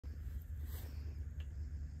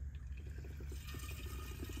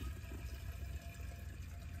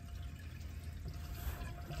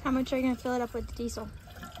How much are you gonna fill it up with diesel?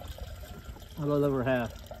 A little over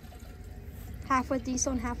half. Half with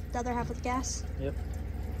diesel and the other half with gas? Yep.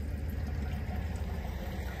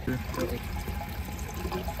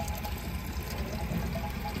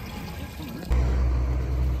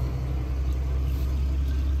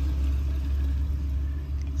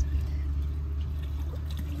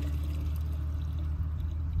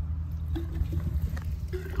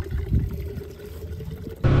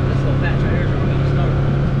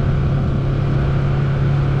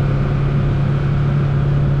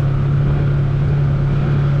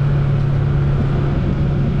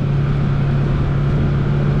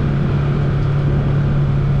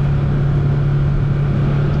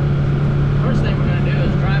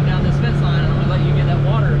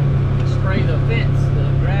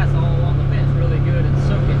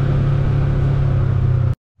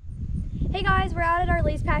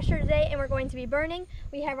 Pasture today, and we're going to be burning.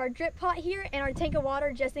 We have our drip pot here and our tank of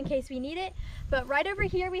water just in case we need it. But right over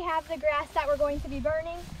here we have the grass that we're going to be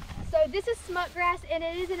burning. So this is smut grass, and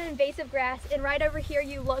it is an invasive grass. And right over here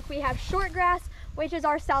you look, we have short grass, which is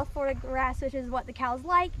our South Florida grass, which is what the cows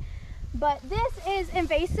like. But this is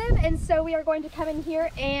invasive, and so we are going to come in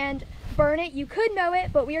here and burn it. You could mow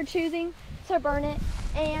it, but we are choosing to burn it.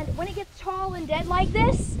 And when it gets tall and dead like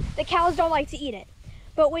this, the cows don't like to eat it.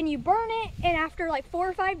 But when you burn it, and after like 4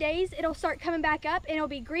 or 5 days, it'll start coming back up, and it'll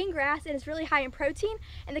be green grass, and it's really high in protein,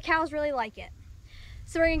 and the cows really like it.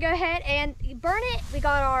 So we're gonna go ahead and burn it. We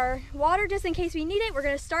got our water just in case we need it. We're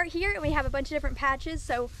gonna start here, and we have a bunch of different patches,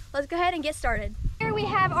 so let's go ahead and get started. Here we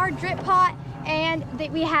have our drip pot, and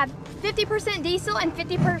we have 50% diesel and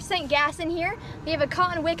 50% gas in here. We have a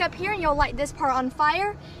cotton wick up here, and you'll light this part on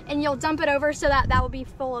fire, and you'll dump it over so that that will be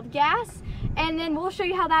full of gas. And then we'll show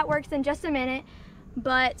you how that works in just a minute.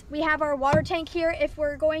 But we have our water tank here. If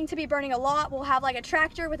we're going to be burning a lot, we'll have like a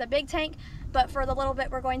tractor with a big tank. But for the little bit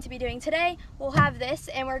we're going to be doing today, we'll have this,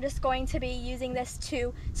 and we're just going to be using this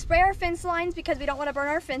to spray our fence lines because we don't want to burn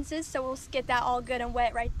our fences. So we'll get that all good and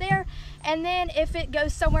wet right there. And then if it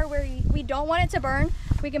goes somewhere where we don't want it to burn,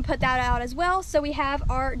 we can put that out as well. So we have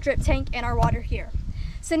our drip tank and our water here.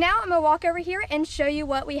 So now I'm gonna walk over here and show you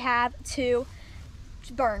what we have to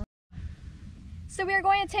burn. So we are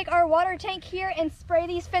going to take our water tank here and spray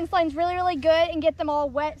these fence lines really, really good and get them all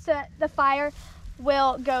wet so that the fire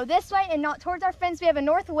will go this way and not towards our fence. We have a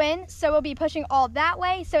north wind, so we'll be pushing all that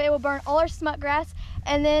way, so it will burn all our smut grass.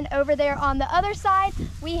 And then over there on the other side,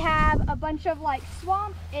 we have a bunch of like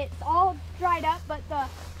swamp. It's all dried up, but the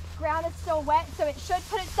ground is still wet, so it should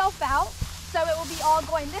put itself out. So it will be all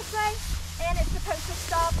going this way, and it's supposed to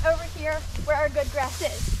stop over here where our good grass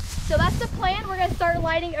is. So that's the plan. We're gonna start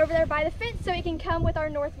lighting over there by the fence so it can come with our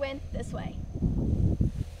north wind this way.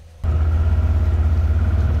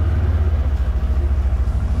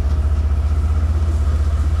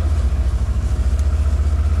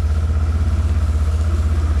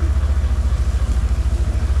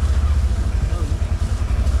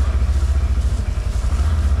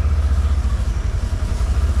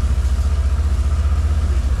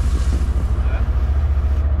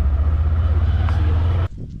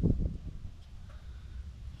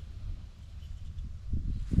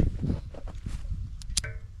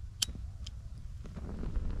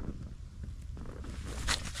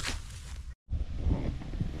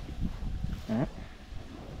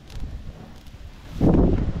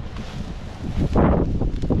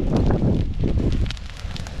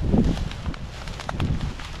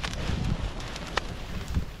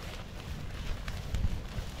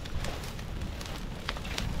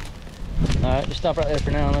 All right, just stop right there for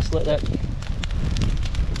now and let's let that.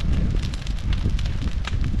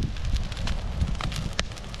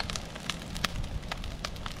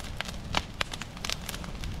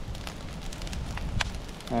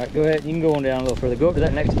 All right, go ahead. You can go on down a little further. Go up to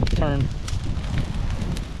that next turn.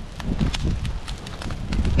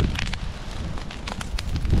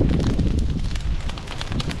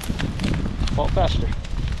 Walk faster.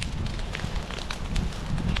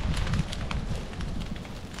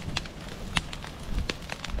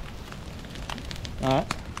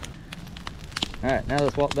 All right, now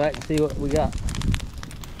let's walk back and see what we got.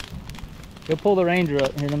 Go pull the Ranger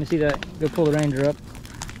up. Here, let me see that. Go pull the Ranger up.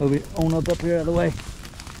 Move it on up here out of the way.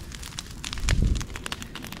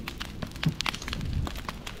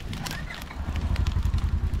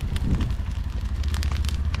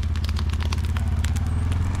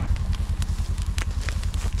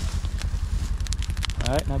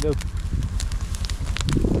 All right, now go.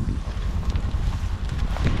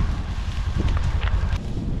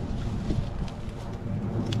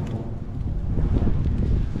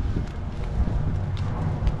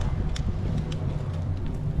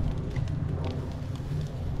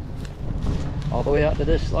 all the way out to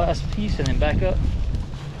this last piece and then back up.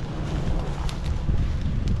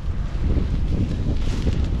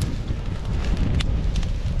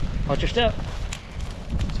 Watch your step.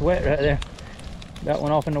 It's wet right there. That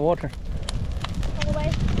went off in the water. All the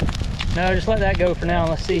way? No, just let that go for now.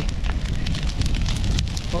 Let's see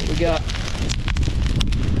what we got.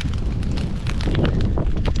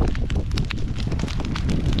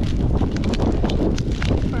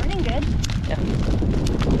 Burning good. Yeah.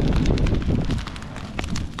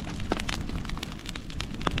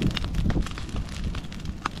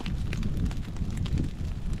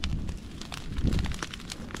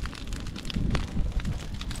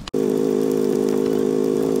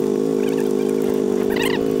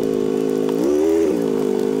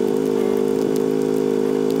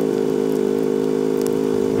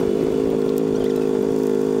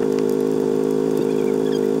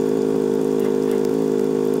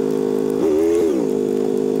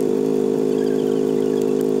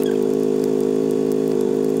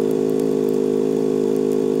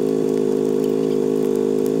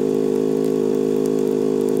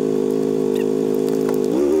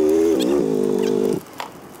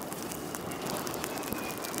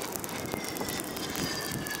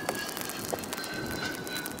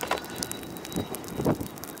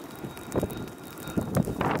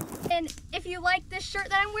 And if you like this shirt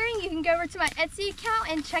that I'm wearing, you can go over to my Etsy account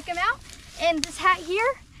and check them out. And this hat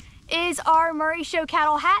here is our Murray Show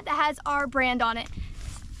Cattle hat that has our brand on it.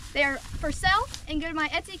 They're for sale, and go to my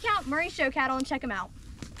Etsy account, Murray Show Cattle, and check them out.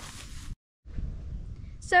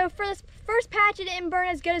 So for this first patch, it didn't burn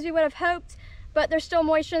as good as we would have hoped, but there's still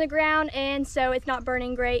moisture in the ground, and so it's not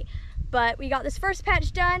burning great. But we got this first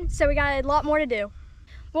patch done, so we got a lot more to do.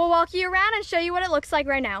 We'll walk you around and show you what it looks like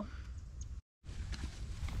right now.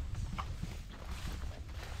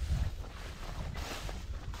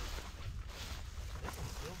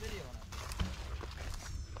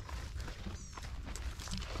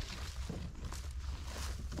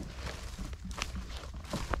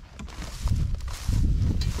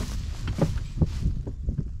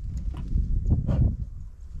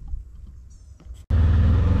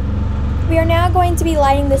 We are now going to be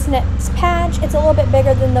lighting this next patch. It's a little bit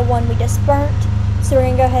bigger than the one we just burnt, so we're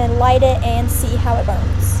going to go ahead and light it and see how it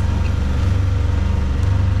burns.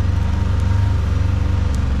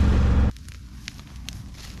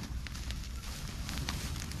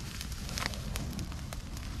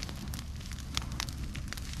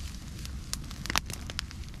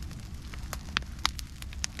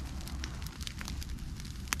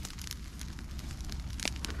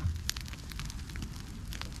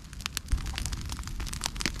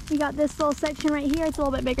 We got this little section right here. It's a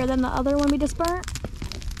little bit bigger than the other one we just burnt.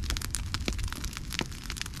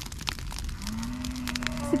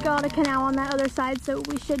 We got a canal on that other side, so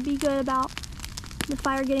we should be good about the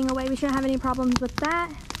fire getting away. We shouldn't have any problems with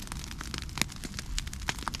that.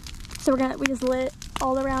 So we just lit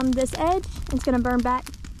all around this edge, and it's gonna burn back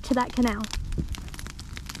to that canal.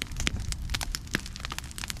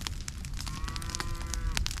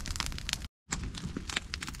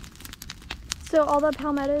 So all the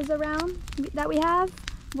palmettos around that we have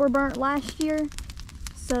were burnt last year,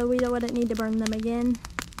 so we wouldn't need to burn them again.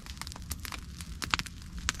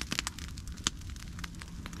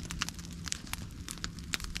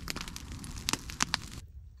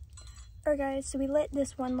 Alright guys, so we lit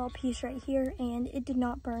this one little piece right here and it did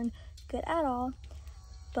not burn good at all,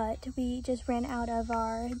 but we just ran out of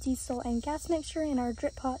our diesel and gas mixture in our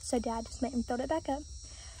drip pot, so Dad just went and filled it back up.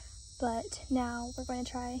 But now we're going to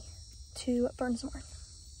try to burn some more.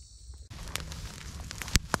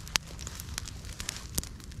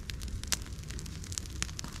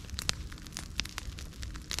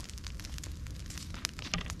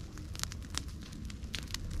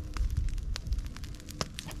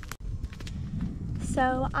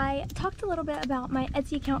 So I talked a little bit about my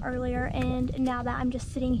Etsy account earlier, and now that I'm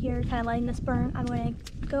just sitting here kind of letting this burn, I'm going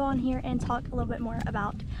to go on here and talk a little bit more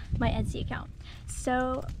about my Etsy account.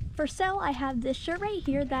 So for sale, I have this shirt right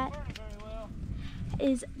here that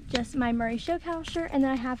is just my Murray Show Cattle shirt, and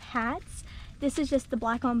then I have hats. This is just the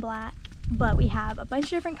black on black, but we have a bunch of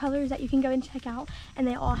different colors that you can go and check out, and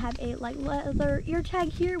they all have a like leather ear tag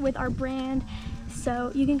here with our brand,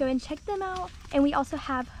 so you can go and check them out. And we also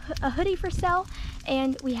have a hoodie for sale,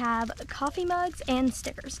 and we have coffee mugs and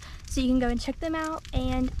stickers, so you can go and check them out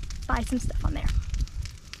and buy some stuff on there.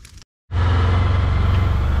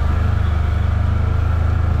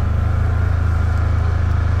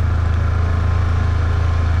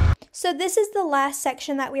 So So this is the last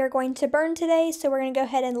section that we are going to burn today, so we're going to go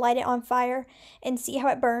ahead and light it on fire and see how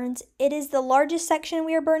it burns. It is the largest section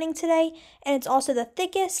we are burning today, and it's also the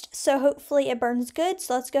thickest, so hopefully it burns good.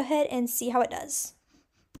 So let's go ahead and see how it does.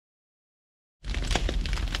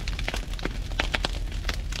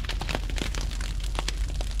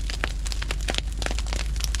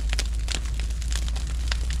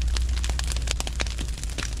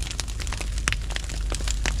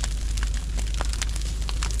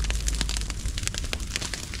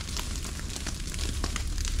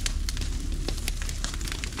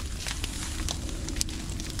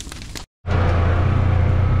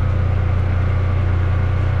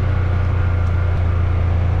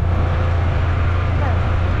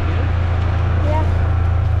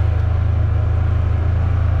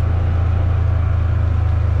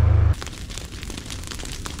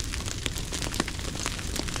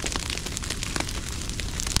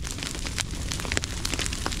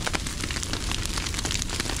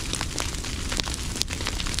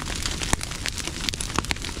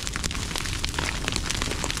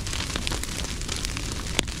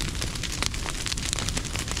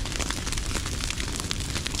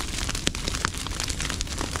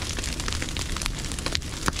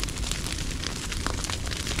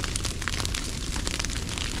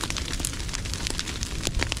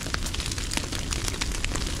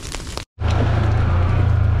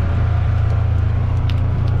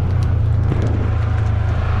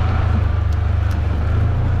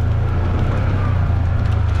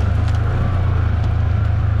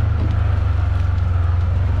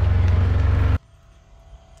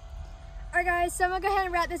 So I'm gonna go ahead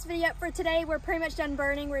and wrap this video up for today. We're pretty much done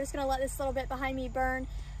burning. We're just gonna let this little bit behind me burn,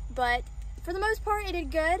 but for the most part it did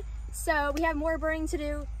good. So we have more burning to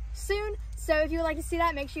do soon, so if you would like to see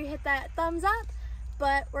that, make sure you hit that thumbs up.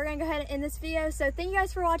 But we're gonna go ahead and end this video. So thank you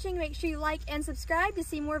guys for watching. Make sure you like and subscribe to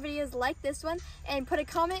see more videos like this one, and put a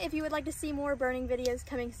comment if you would like to see more burning videos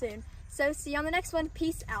coming soon. So see you on the next one.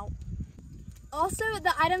 Peace out. Also,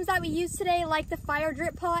 the items that we used today, like the fire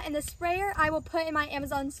drip pot and the sprayer, I will put in my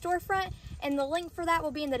Amazon storefront, and the link for that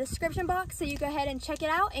will be in the description box, so you go ahead and check it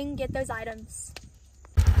out and get those items.